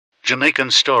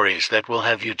Jamaican stories that will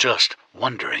have you just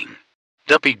wondering.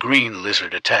 Duppy green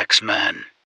lizard attacks man.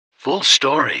 Full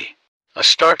story. A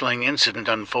startling incident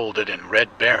unfolded in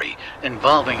Red Berry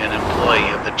involving an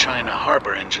employee of the China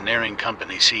Harbor Engineering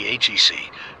Company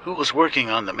CHEC who was working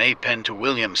on the Maypen to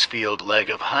Williamsfield leg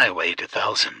of Highway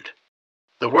 2000.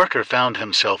 The worker found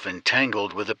himself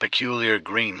entangled with a peculiar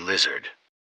green lizard,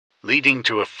 leading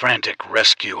to a frantic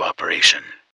rescue operation.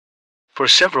 For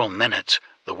several minutes,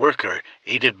 the worker,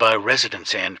 aided by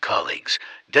residents and colleagues,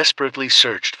 desperately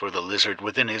searched for the lizard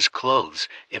within his clothes.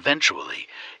 Eventually,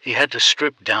 he had to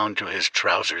strip down to his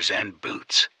trousers and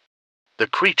boots. The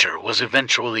creature was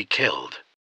eventually killed.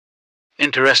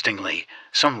 Interestingly,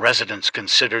 some residents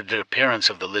considered the appearance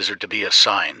of the lizard to be a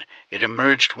sign. It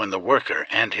emerged when the worker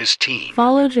and his team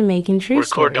Follow Jamaican True were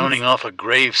Stories. cordoning off a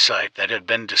grave site that had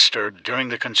been disturbed during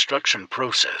the construction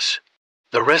process.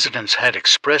 The residents had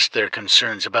expressed their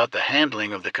concerns about the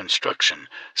handling of the construction,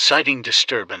 citing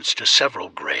disturbance to several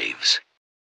graves.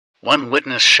 One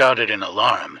witness shouted in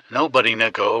alarm, "Nobody na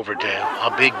go over there,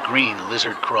 a big green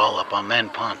lizard crawl up on man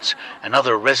punts."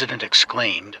 Another resident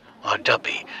exclaimed, "Ah,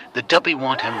 Duppy, the Duppy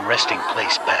want him resting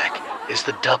place back, is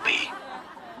the Duppy."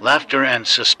 Laughter and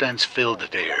suspense filled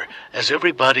the air as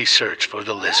everybody searched for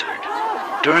the lizard.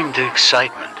 During the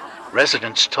excitement,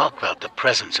 residents talked about the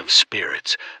presence of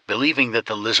spirits, believing that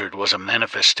the lizard was a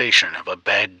manifestation of a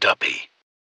bad Duppy.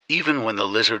 Even when the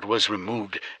lizard was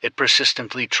removed, it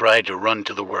persistently tried to run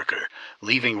to the worker,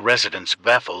 leaving residents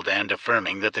baffled and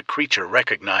affirming that the creature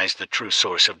recognized the true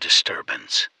source of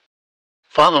disturbance.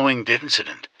 Following the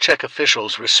incident, Czech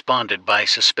officials responded by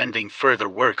suspending further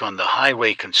work on the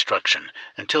highway construction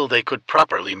until they could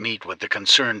properly meet with the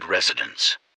concerned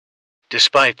residents.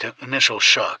 Despite the initial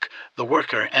shock, the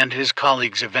worker and his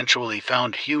colleagues eventually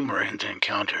found humor in the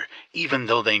encounter, even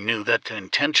though they knew that the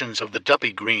intentions of the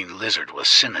Duppy green lizard was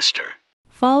sinister.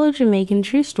 Follow Jamaican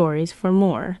True Stories for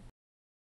more.